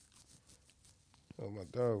 Oh, my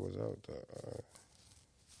dog was out there.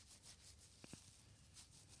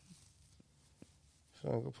 So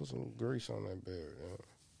I'm gonna put some grease on that beard.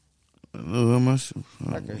 I know how much.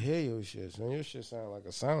 I can hear your shit, son. Your shit sound like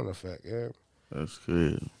a sound effect, yeah. That's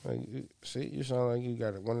crazy. Like, you sound like you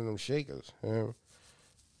got one of them shakers, yeah.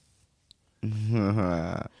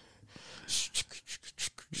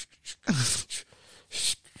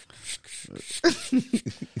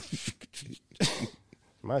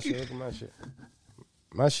 My shit, look at my shit.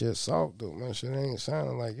 My shit soft though. My shit ain't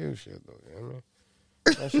sounding like your shit though. You know what I mean?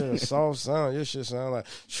 My shit a soft sound. Your shit sound like.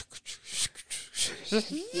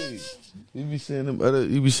 You be seeing them other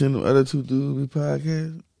two dudes be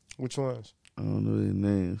podcasts? Which ones? I don't know their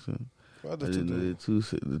names. So. What I other two didn't know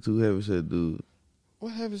dudes? the two heavyset dudes.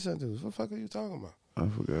 What heavyset dudes? What the fuck are you talking about? I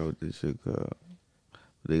forgot what this shit called.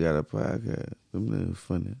 They got a podcast. Them niggas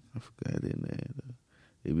funny. I forgot their name though.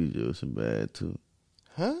 They be joking bad too.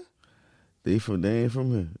 Huh? They ain't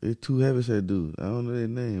from here. They two heavyset dudes. I don't know their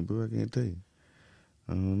name, bro. I can't tell you.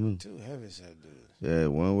 I don't know. Two heavyset dudes. Yeah,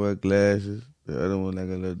 one wear glasses. The other one like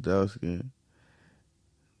a little dark skin.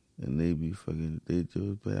 And they be fucking, they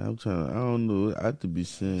just bad. I don't know. I just be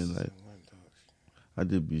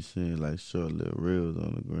seeing like short little reels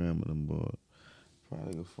on the gram of them boys.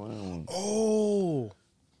 Probably could find one. Oh.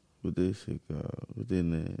 What they shit called? What their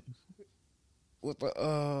names? What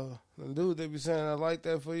the dude they be saying I like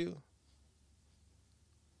that for you?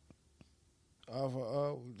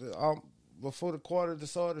 Before the quarter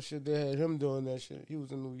disorder shit, they had him doing that shit. He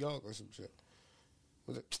was in New York or some shit.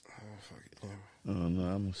 Was it? Oh, fuck it. Yeah. Oh no,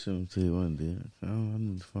 I'm gonna send them to you one day. I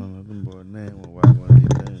need to find out them boys' name. Why one of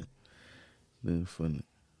their names? They're funny.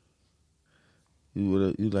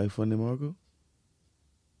 You like funny, Marco?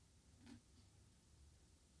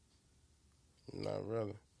 Not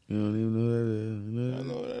really. You don't even know who that is. You know I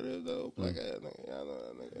know what that is though. Black ass nigga. I know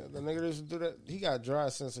that nigga. The nigga that used to do that. He got dry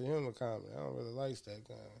sense of humor comedy. I don't really like that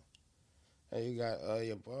kind. And you got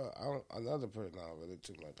your boy. Another person. Not really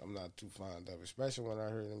too much. I'm not too fond of, especially when I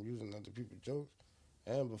heard him using other people's jokes.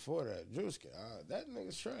 And before that, Drewski. That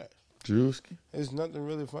nigga's trash. Drewski? There's nothing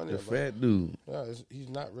really funny The about fat dude. Yeah, he's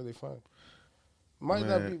not really funny.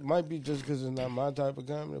 Might be just because it's not my type of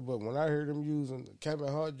comedy, but when I heard him using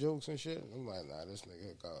Kevin Hart jokes and shit, I'm like, nah, this nigga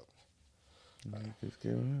hook up.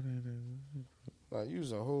 Like, you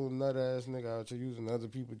was a whole nut ass nigga out here using other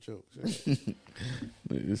people's jokes.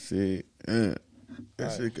 Nigga said, I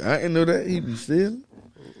didn't know that he be stealing.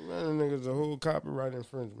 Man, the nigga's a whole copyright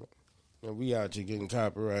infringement. And we out here getting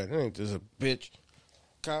copyright. Ain't this a bitch?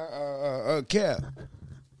 Cap.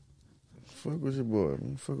 Fuck with your boy,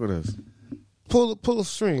 man. Fuck with us. Pull the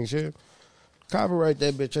strings, yeah. Copyright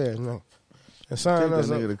that bitch ass, no. And sign Take us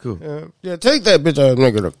that up. nigga to court. Yeah, take that bitch ass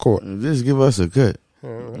nigga to court. And just give us a cut.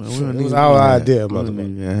 Man, it was our idea,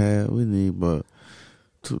 motherfucker. We need about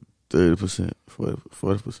 30%,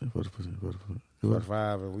 40%.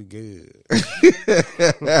 45 and we good.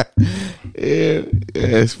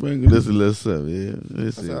 yeah, sprinkle us a little something, yeah.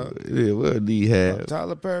 We'll need half.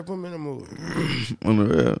 Tyler Perry, put me in the movie. On the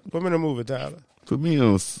real. Put me in the movie, Tyler. Put me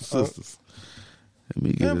on Sisters. Let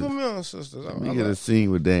me put me on Sisters. Let me get a scene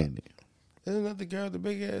with Danny. Isn't that the girl with the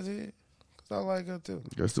big ass head? Because I like her too.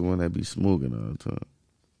 That's the one that be smoking all the time.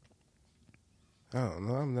 I don't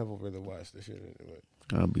know. I've never really watched the shit anyway.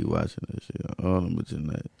 I'll be watching that shit all of them bitches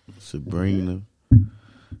like Sabrina.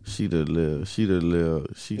 She remind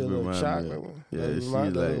chocolate me. one? Yeah,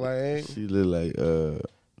 she look like oh,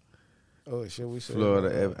 shit, we say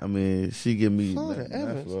Florida. I mean, she give me Florida not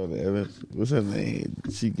Evans. Florida Evans. What's her name?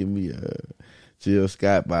 She give me Jill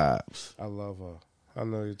Scott vibes. I love her. I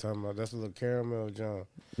know what you're talking about. That's a little caramel John.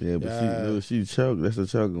 Yeah, but she chocolate. That's a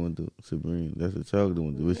chocolate one too. Sabrina. That's a chocolate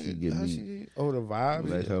one too. What she give me? The vibes.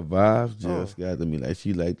 Like her vibes. Jill Scott to me. Like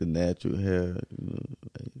she like the natural hair. You know,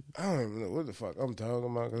 like, I don't even know what the fuck I'm talking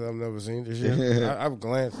about because I've never seen this shit. I've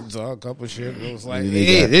glanced and saw a couple shit and it was like,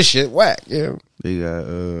 hey, this shit whack. Yeah. They got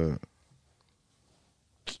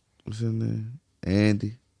what's her name?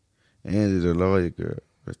 Andy. Andy, the lawyer girl.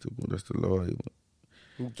 That's the lawyer one.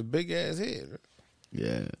 With the big ass head. Right?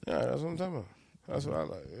 Yeah. Yeah, that's what I'm talking about. That's what I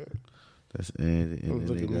like. Yeah. That's Andy. And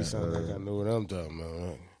Look at me sound like I know what I'm talking about.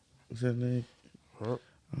 Right? What's her name? Huh?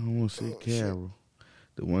 I don't want to say Carol. Shit.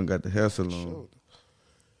 The one got the hair salon.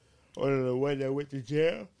 Or the one that went to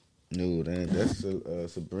jail? No, that's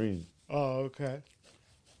Sabrina. Oh, okay.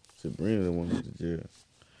 Sabrina the one went to jail.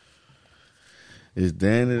 It's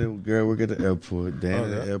Danny, the girl work at the airport. Danny,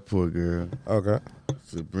 Okay. the airport girl. Okay.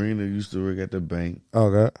 Sabrina used to work at the bank.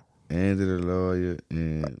 Okay. Andy, the lawyer,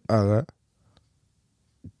 and Okay.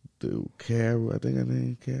 the Carol. I think her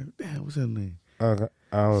name Carol. Damn, what's her name? Okay.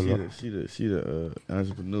 I don't know. She the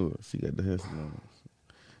entrepreneur. She got the hair salon.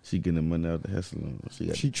 She getting the money out the hair salon.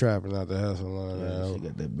 She trapping out the hair salon Yeah, now. she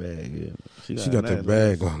got that bag. Yeah, She got the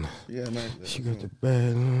bag on her. She Got the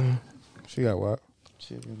bag on her. She got what?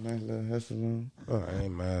 She got a nice little hair salon. Oh, I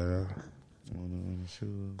ain't mad at her. On the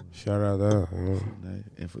shoe. Shout out to her. You know? Nice.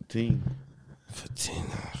 And for team. For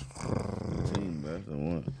Tina. Team, that's the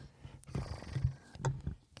one.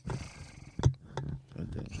 I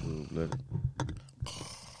think cool blooded.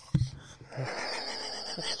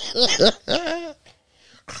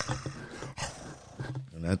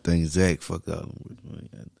 And I think Zach fuck out with me.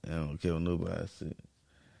 I don't care what nobody said.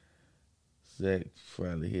 Zach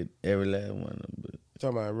probably hit every last one of them, but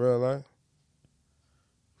Talking about real life?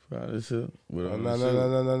 probably so.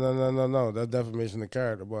 No. That's defamation of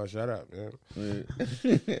character, boy. Shut up, man.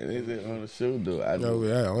 They said on the show though. I No, know.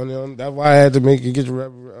 yeah, only on. That's why I had to make you get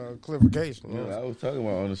your clarification. You You know, know? I was talking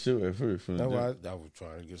about on the show at first. From the That's jump. why I was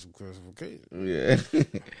trying to get some clarification. Yeah.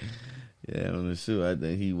 Yeah, on the show, I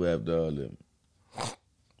think he whapped all of them.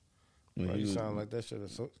 Well, you sound like that shit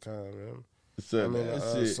is so kind of, man. So I mean, that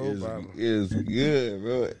soap shit opera. is good,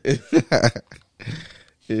 bro.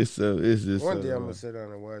 It's just One so, day I'm gonna sit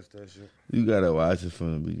down and watch that shit. you gotta watch it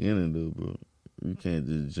from the beginning, though, bro. You can't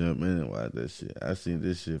just jump in and watch that shit. I seen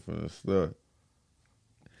this shit from the start.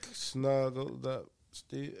 Snuggled up,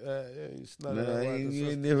 Steve. Yeah, you snuggled Nah, up. you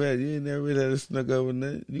ain't never really had to snuck over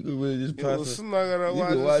nothing. You could really just You was pop some. snuggled up You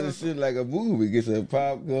watching can watch this something. shit like a movie. Get some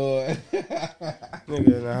popcorn. Nigga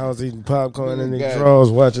in the house eating popcorn in the Nigga got- drawers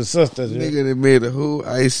watching sisters. Yeah. Nigga, they made a whole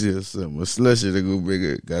icy or something. A slushy to go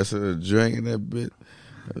bigger. Got some of the drink in that bit.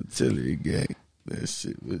 I'm telling you, gang. That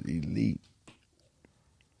shit was elite.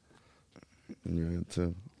 You gotta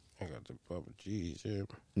tell. I got the Bubba G's, yeah.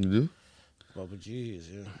 You do? Bubba G's,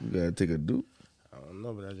 yeah. You gotta take a dupe. I don't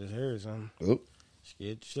know, but I just heard something. Oh.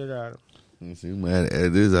 Scared the shit out of him. Let me see. We might have to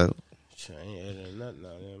edit this out. Shit, I ain't editing nothing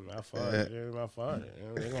out there. My father, my father.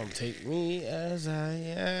 They're gonna take me as I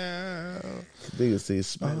am. Nigga say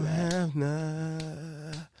smell I like. have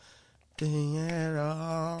nothing at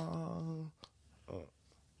all.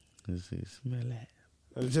 Let's see. Smell like.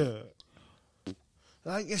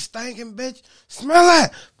 Like you stinking bitch. Smell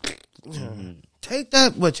it. Take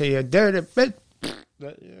that with you, you dirty bitch.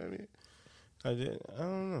 That, you know what I mean? I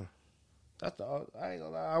don't know. That's the. I ain't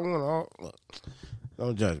gonna lie. I want to. Look,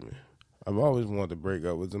 don't judge me. I've always wanted to break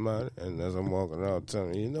up with somebody, and as I'm walking out,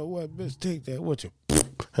 telling me, you know what, bitch, take that with you.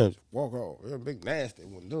 And just walk off. You're a big nasty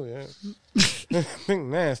one, do you? Big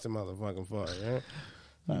nasty motherfucking fart, yeah.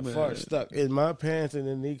 My fart stuck in my pants and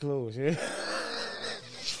in these clothes, yeah.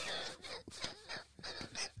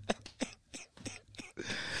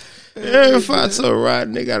 Yeah, if I so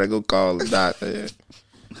rotten, they gotta go call the doctor. Yeah.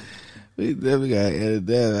 We definitely gotta edit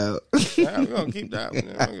that out. Nah, we're gonna keep that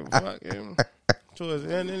one. I don't give a fuck. Yeah. Towards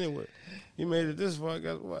the end, anyway. You made it this far,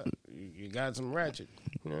 guess what? You got some ratchet.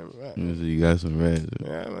 Yeah, right. Let me see. You got some rats.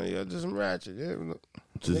 Yeah, man, you got just some ratchet. Yeah,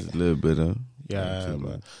 Just a little bit, huh? yeah, Not too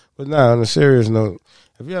man. much. But now, on a serious note,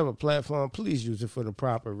 if you have a platform, please use it for the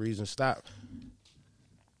proper reason. Stop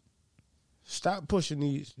pushing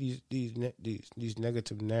these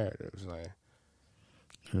negative narratives. Like,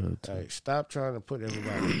 stop trying to put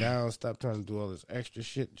everybody down. Stop trying to do all this extra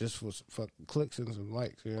shit just for some fucking clicks and some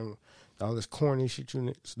likes. You know? All this corny shit you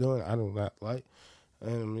niggas doing, I do not like.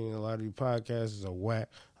 And I mean, a lot of you podcasts are whack.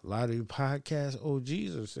 A lot of you podcast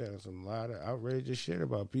OGs are saying some lot of outrageous shit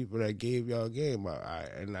about people that gave y'all game.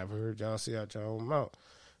 And I've heard y'all say out your own mouth.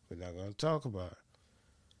 We're not gonna talk about it.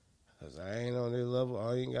 Cause I ain't on their level.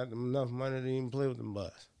 I ain't got enough money to even play with them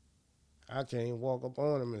bus. I can't even walk up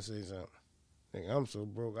on them and say something. Think I'm so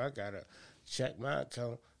broke. I gotta check my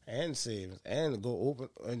account and savings and go open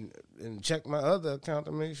and check my other account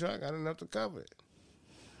to make sure I got enough to cover it.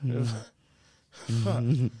 Fuck,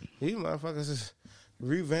 these motherfuckers is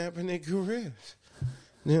revamping their careers.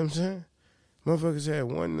 You know what I'm saying? Motherfuckers had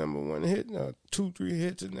one number one hit, now 2-3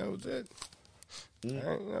 hits, and that was it. I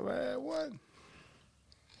ain't never had one.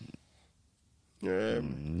 Yeah.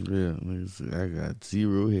 Yeah, niggas, I got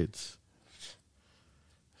 0 hits.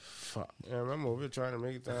 Fuck. Yeah, I'm over here trying to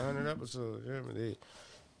make it to 100 episodes. Yeah, but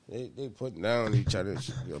they putting down each other's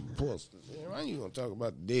posters. Yeah, why you gonna talk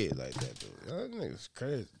about the dead like that, dude? That nigga's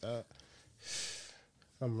crazy, dog.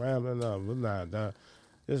 I'm rambling on, but nah, dog.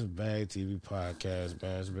 This is a Bag TV podcast,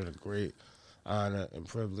 man. It's been a great honor and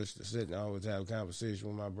privilege to sit and always have a conversation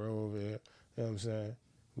with my bro over here. You know what I'm saying?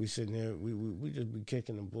 we sitting here, we just be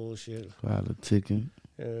kicking the bullshit. Politicking.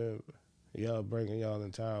 Y'all bringing y'all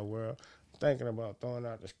entire world. Thinking about throwing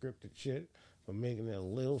out the scripted shit, but making it a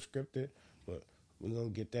little scripted. But we're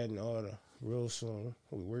going to get that in order real soon.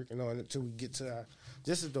 We're working on it till we get to our...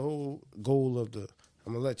 This is the whole goal of the...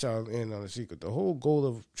 I'm going to let y'all in on a secret. The whole goal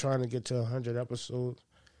of trying to get to 100 episodes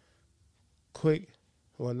quick,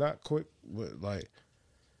 well, not quick, but like,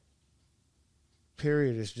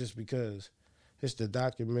 period, is just because it's to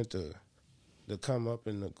document the come up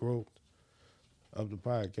and the growth of the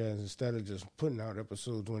podcast instead of just putting out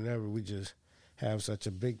episodes whenever. We just have such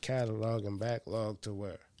a big catalog and backlog to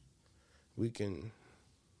where we can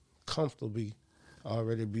comfortably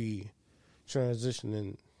already be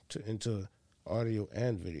transitioning into audio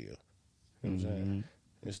and video. You know what I'm saying?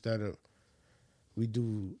 Instead of we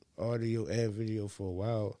do audio and video for a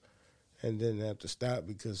while and then have to stop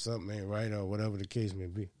because something ain't right or whatever the case may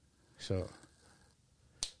be. So,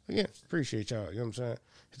 again, appreciate y'all. You know what I'm saying?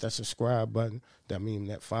 Hit that subscribe button. That mean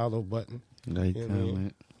that follow button. Like, you know comment. I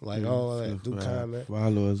mean? Like all of that. Do comment.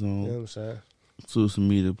 Follow us on you know what I'm saying? Social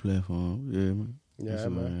media platform. Yeah, man. Yeah,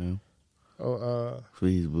 man.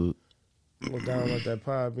 Facebook. Go download that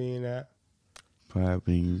Podbean app.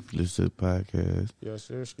 Podbean. Listen to the podcast. Yes,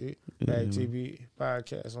 sir, Ski. Bag TV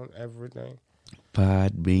podcast on everything.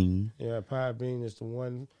 Podbean. Yeah, Podbean is the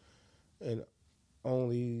one and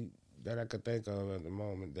only that I could think of at the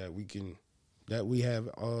moment that we have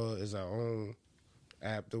as our own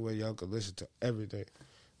app, the way y'all can listen to everything.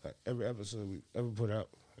 Like every episode we ever put out.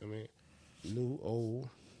 I mean, new, old, you know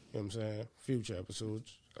what I'm saying? Future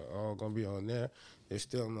episodes are all going to be on there. They're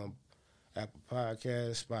still on Apple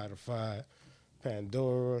Podcasts, Spotify,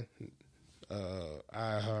 Pandora,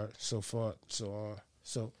 iHeart, so forth, so on.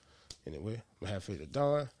 So, anyway, I'm Halfway to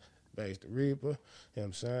Dawn, Bags the Reaper, you know what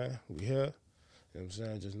I'm saying? We here, you know what I'm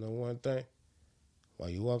saying? Just know one thing. While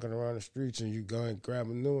you walking around the streets and you go and grab a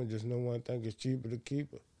new one, just know one thing, it's cheaper to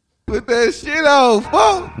keep it. Put that shit off,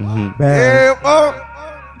 folks. Bag. Yeah,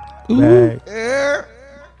 folks. Bag. Yeah.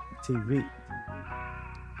 TV.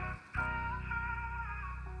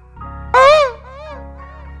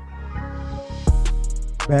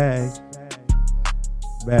 Bag.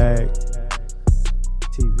 Bag.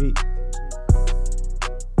 TV.